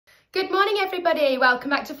Good morning everybody,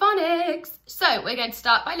 welcome back to Phonics. So we're going to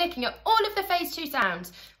start by looking at all of the phase 2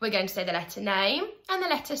 sounds. We're going to say the letter name and the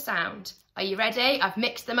letter sound. Are you ready? I've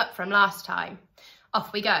mixed them up from last time.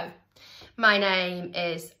 Off we go. My name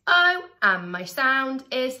is O and my sound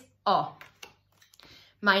is O.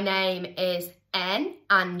 My name is N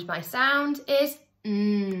and my sound is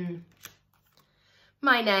N.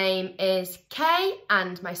 My name is K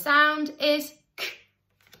and my sound is K.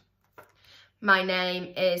 My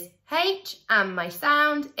name is H and my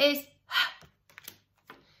sound is H.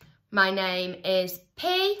 My name is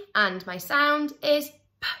P and my sound is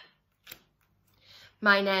P.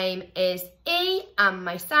 My name is E and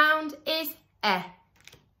my sound is E.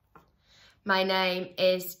 My name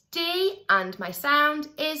is D and my sound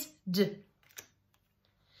is D.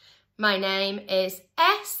 My name is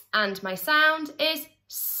S and my sound is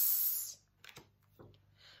S.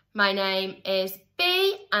 My name is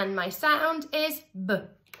B and my sound is B.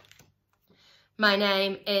 My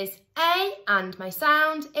name is A and my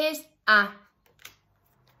sound is A.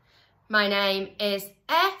 My name is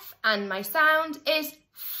F and my sound is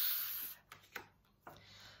F.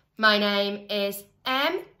 My name is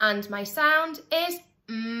M and my sound is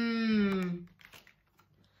M.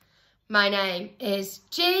 My name is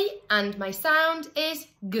G and my sound is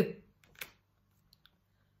G.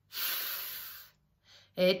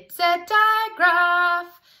 It's a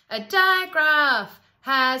digraph. A digraph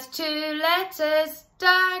has 2 letters.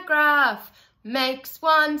 Digraph makes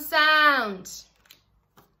 1 sound.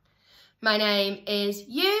 My name is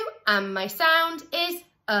U and my sound is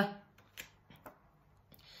A.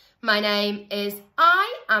 My name is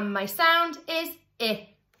I and my sound is I.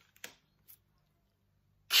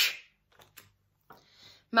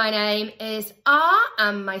 My name is R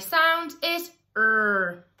and my sound is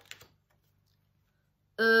R.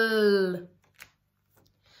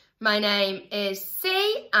 My name is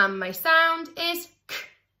C and my sound is K.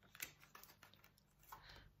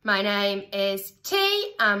 My name is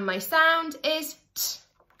T and my sound is T.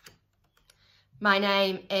 My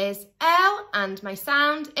name is L and my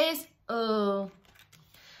sound is L.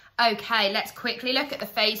 Okay, let's quickly look at the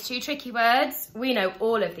phase 2 tricky words. We know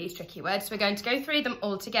all of these tricky words, so we're going to go through them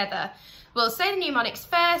all together. We'll say the mnemonics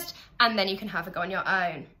first and then you can have a go on your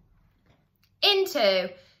own.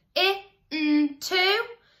 Into, into.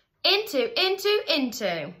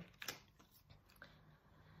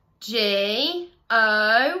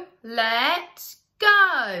 G-O, let's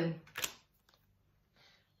go.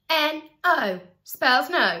 N-O,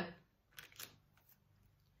 spells no.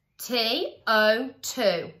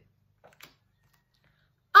 T-O-2.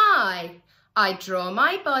 I draw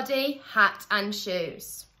my body, hat and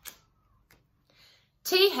shoes.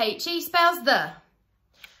 T-H-E spells the.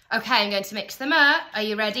 Okay, I'm going to mix them up. Are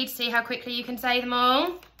you ready to see how quickly you can say them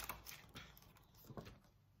all?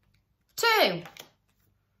 2.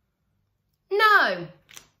 No.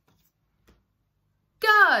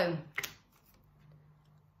 Go.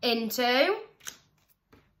 Into.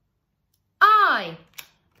 I.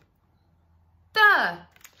 The.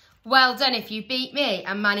 Well done if you beat me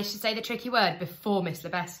and managed to say the tricky word before Miss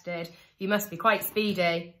Besque did. You must be quite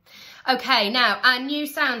speedy. Okay, now our new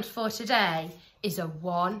sound for today is a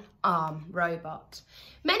 1-arm robot.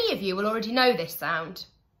 Many of you will already know this sound.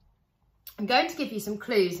 I'm going to give you some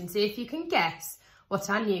clues and see if you can guess what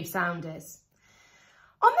our new sound is.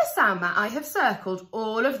 On the sound mat, I have circled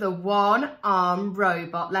all of the 1-arm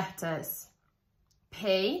robot letters.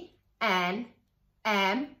 P, N,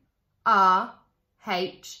 M, R,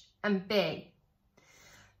 H and B.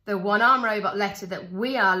 The 1-arm robot letter that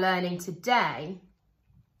we are learning today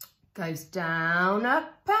goes down,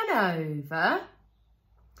 up and over.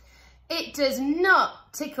 It does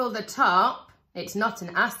not tickle the top. It's not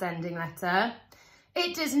an ascending letter.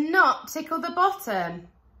 It does not tickle the bottom.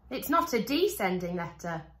 It's not a descending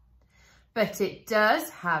letter. But it does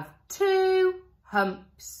have 2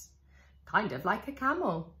 humps, kind of like a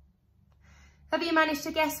camel. Have you managed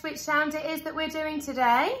to guess which sound it is that we're doing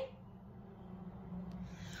today?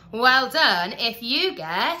 Well done if you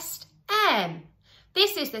guessed M.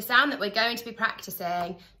 This is the sound that we're going to be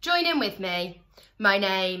practicing. Join in with me. My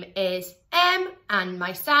name is M and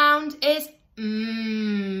my sound is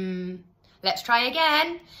M. Let's try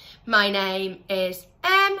again. My name is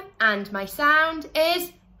M and my sound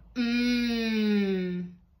is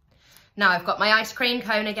M. Now I've got my ice cream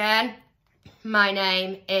cone again. My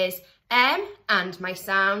name is M and my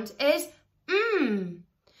sound is M.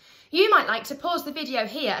 You might like to pause the video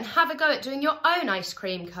here and have a go at doing your own ice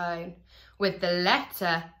cream cone with the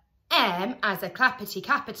letter M as a clappity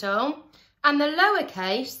capital and the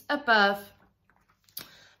lowercase above.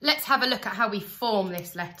 Let's have a look at how we form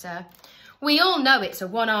this letter. We all know it's a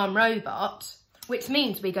one-arm robot, which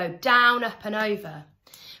means we go down, up and over.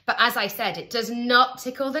 But as I said, it does not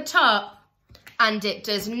tickle the top and it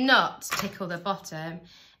does not tickle the bottom.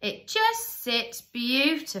 It just sits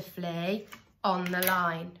beautifully on the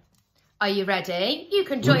line. Are you ready? You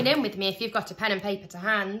can join in with me if you've got a pen and paper to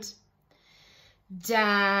hand.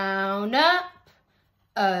 Down, up,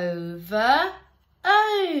 over,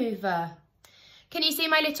 over. Can you see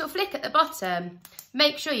my little flick at the bottom?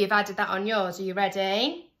 Make sure you've added that on yours. Are you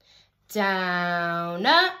ready? Down,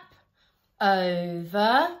 up,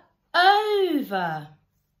 over, over.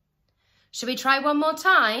 Shall we try one more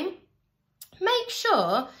time? Make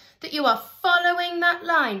sure that you are following that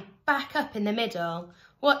line back up in the middle.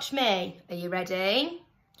 Watch me. Are you ready?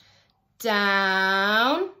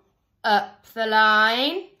 Down, up the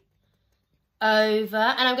line, over,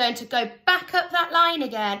 and I'm going to go back up that line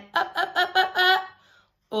again. Up, up, up, up, up,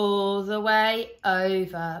 all the way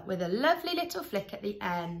over with a lovely little flick at the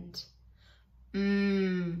end.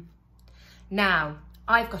 Now,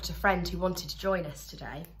 I've got a friend who wanted to join us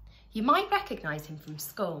today. You might recognise him from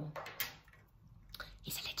school.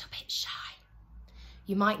 He's a little bit shy.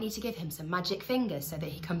 You might need to give him some magic fingers so that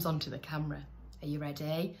he comes onto the camera. Are you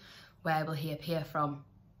ready? Where will he appear from?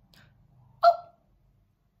 Oh!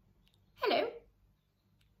 Hello.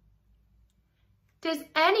 Does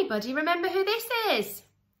anybody remember who this is?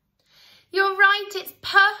 You're right, it's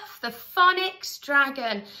Puff the Phonics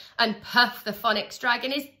Dragon. And Puff the Phonics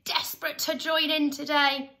Dragon is desperate to join in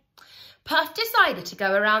today. Puff decided to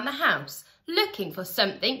go around the house looking for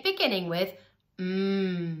something beginning with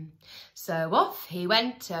So off he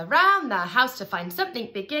went around the house to find something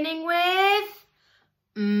beginning with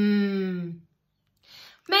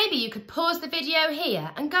Maybe you could pause the video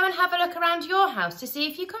here and go and have a look around your house to see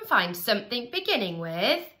if you can find something beginning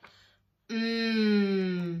with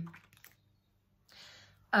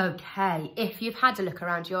Okay, if you've had a look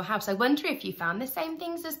around your house, I wonder if you found the same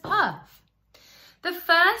things as Puff. The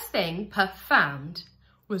first thing Puff found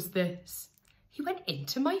was this. He went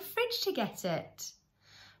into my fridge to get it.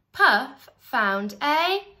 Puff found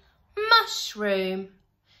a mushroom.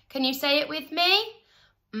 Can you say it with me?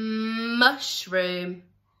 Mushroom.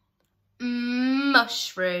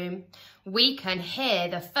 Mushroom. We can hear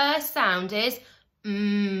the first sound is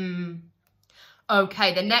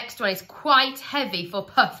Okay, the next one is quite heavy for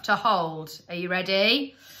Puff to hold. Are you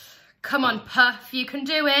ready? Come on, Puff, you can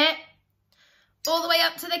do it. All the way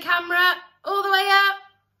up to the camera, all the way up.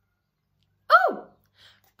 Oh,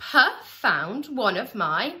 Puff found one of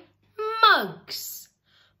my mugs.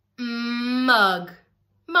 Mug.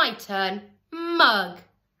 My turn. Mug.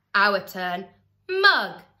 Our turn.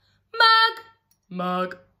 Mug. Mug.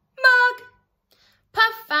 Mug. Mug.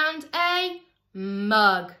 Puff found a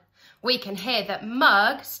mug. We can hear that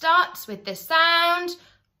mug starts with the sound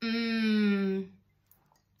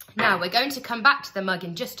Now we're going to come back to the mug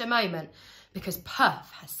in just a moment because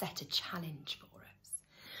Puff has set a challenge for us.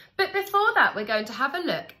 But before that, we're going to have a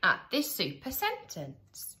look at this super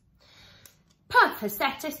sentence. Puff has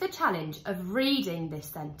set us the challenge of reading this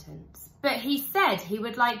sentence, but he said he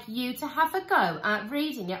would like you to have a go at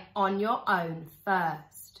reading it on your own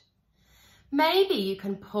first. Maybe you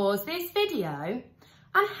can pause this video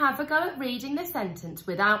and have a go at reading the sentence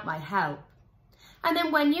without my help. And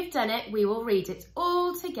then when you've done it, we will read it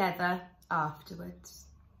all together afterwards.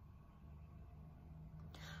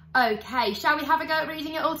 Okay, shall we have a go at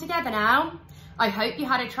reading it all together now? I hope you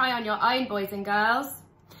had a try on your own, boys and girls.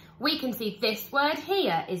 We can see this word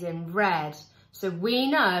here is in red, so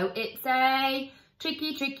we know it's a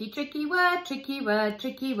tricky, tricky, tricky word, tricky word,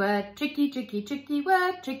 tricky word, tricky, tricky, tricky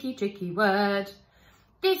word, tricky, tricky word.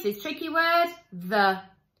 This is tricky word, the.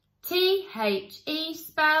 T-H-E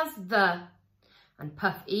spells the. And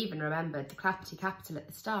Puff even remembered the clappity capital at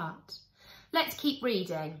the start. Let's keep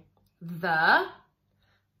reading. The,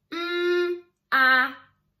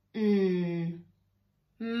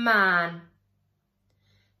 man.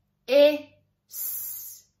 Is.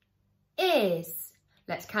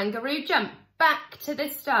 Let's kangaroo jump back to the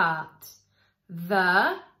start.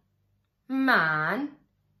 The man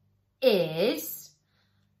is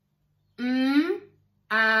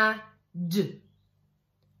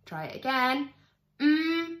Try it again.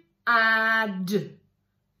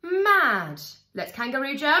 Mad. Let's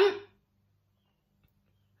kangaroo jump.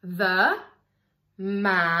 The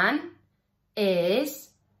man is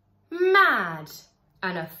mad.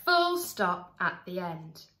 And a full stop at the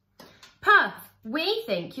end. Puff, we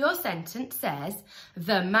think your sentence says,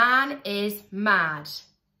 the man is mad.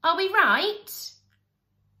 Are we right?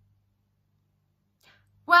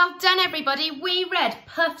 Well done, everybody. We read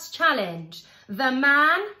Puff's challenge. The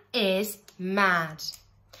man is mad.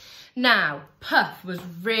 Now, Puff was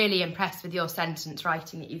really impressed with your sentence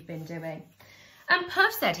writing that you've been doing. And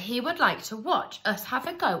Puff said he would like to watch us have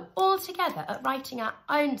a go all together at writing our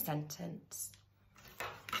own sentence.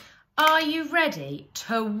 Are you ready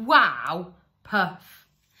to wow Puff?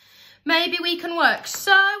 Maybe we can work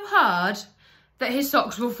so hard that his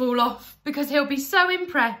socks will fall off because he'll be so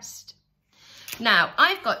impressed. Now,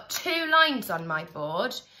 I've got 2 lines on my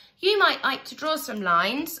board. You might like to draw some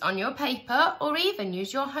lines on your paper or even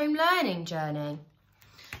use your home learning journey.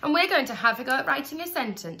 And we're going to have a go at writing a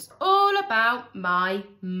sentence all about my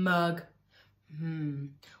mug.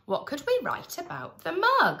 What could we write about the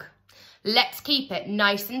mug? Let's keep it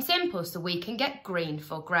nice and simple so we can get green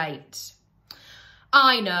for great.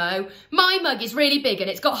 I know, my mug is really big and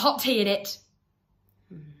it's got hot tea in it.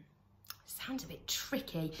 Sounds a bit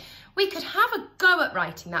tricky. We could have a go at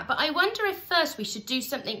writing that, but I wonder if first we should do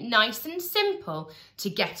something nice and simple to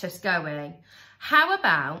get us going. How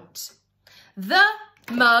about the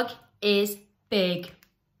mug is big?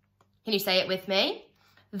 Can you say it with me?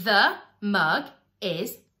 The mug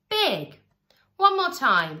is big. One more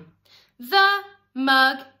time. The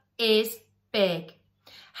mug is big.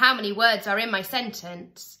 How many words are in my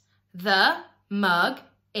sentence? The mug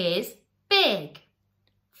is big.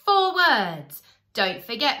 4 words. Don't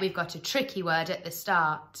forget we've got a tricky word at the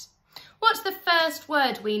start. What's the first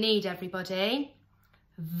word we need, everybody?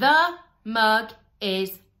 The mug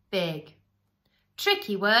is big.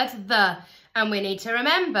 Tricky word, the. And we need to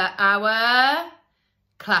remember our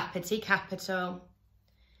clappity capital.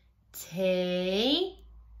 T-H-E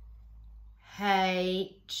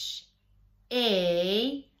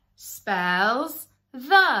spells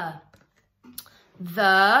the.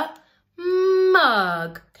 The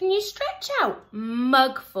mug. Can you stretch out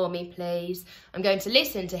mug for me, please? I'm going to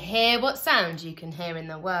listen to hear what sound you can hear in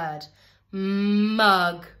the word.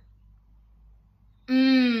 Mug.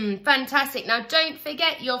 Fantastic. Now don't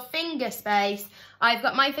forget your finger space. I've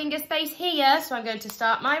got my finger space here, so I'm going to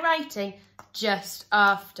start my writing just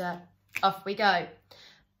after. Off we go.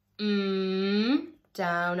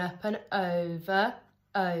 Down, up and over,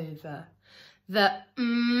 over. The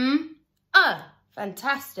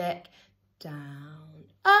fantastic. Down,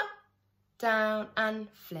 up, down and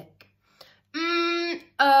flick. G.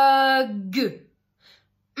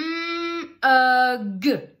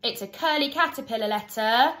 G. It's a curly caterpillar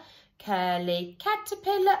letter. Curly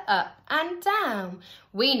caterpillar up and down.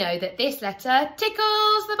 We know that this letter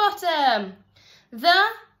tickles the bottom. The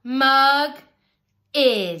mug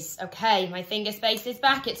is. Okay, my finger space is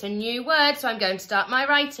back. It's a new word, so I'm going to start my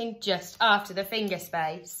writing just after the finger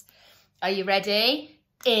space. Are you ready?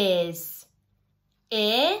 Is.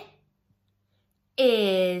 I.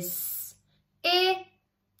 Is. I.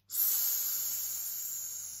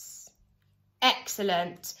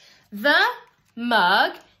 Excellent. The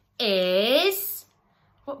mug is...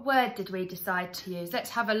 What word did we decide to use?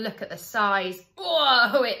 Let's have a look at the size.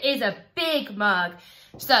 Whoa, it is a big mug.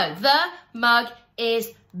 So, the mug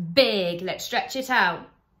is big. Let's stretch it out.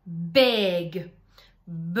 Big.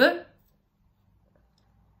 B.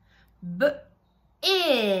 B.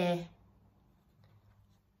 I.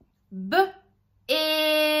 Big.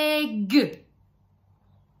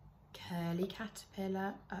 Curly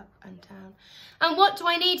caterpillar, up and down. And what do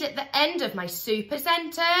I need at the end of my super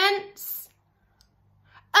sentence?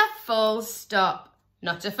 A full stop.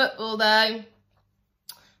 Not a football though.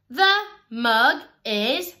 The mug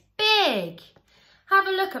is big. Have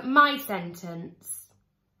a look at my sentence.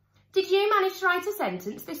 Did you manage to write a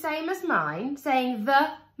sentence the same as mine, saying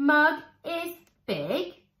the mug is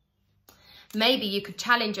big? Maybe you could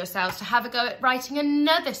challenge yourselves to have a go at writing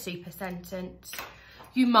another super sentence.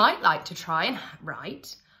 You might like to try and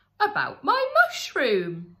write about my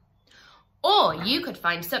mushroom. Or you could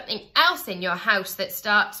find something else in your house that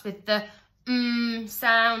starts with the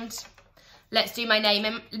sound. Let's do my name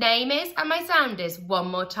is and my sound is one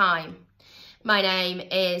more time. My name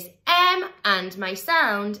is M and my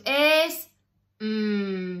sound is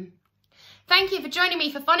Thank you for joining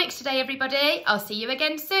me for Phonics today, everybody. I'll see you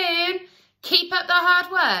again soon. Keep up the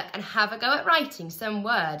hard work and have a go at writing some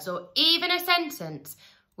words or even a sentence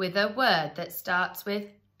with a word that starts with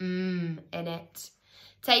in it.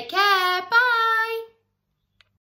 Take care. Bye.